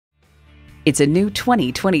It's a new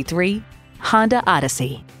 2023 Honda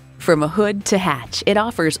Odyssey. From a hood to hatch, it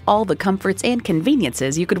offers all the comforts and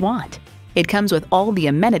conveniences you could want. It comes with all the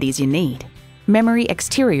amenities you need. Memory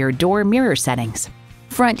exterior door mirror settings,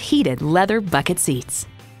 front heated leather bucket seats,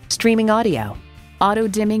 streaming audio,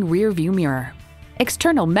 auto-dimming rear view mirror,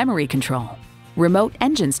 external memory control, remote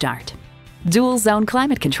engine start, dual zone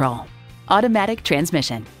climate control, automatic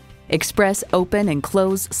transmission, express open and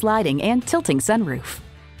close sliding and tilting sunroof,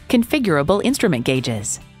 configurable instrument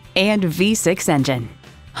gauges, and V6 engine.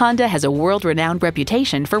 Honda has a world-renowned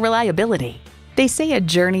reputation for reliability. They say a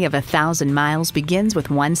journey of 1,000 miles begins with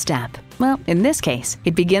one step. Well, in this case,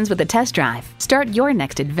 it begins with a test drive. Start your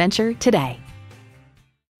next adventure today.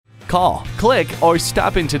 Call, click, or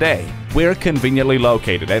stop in today. We're conveniently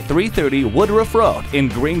located at 330 Woodruff Road in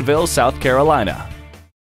Greenville, South Carolina.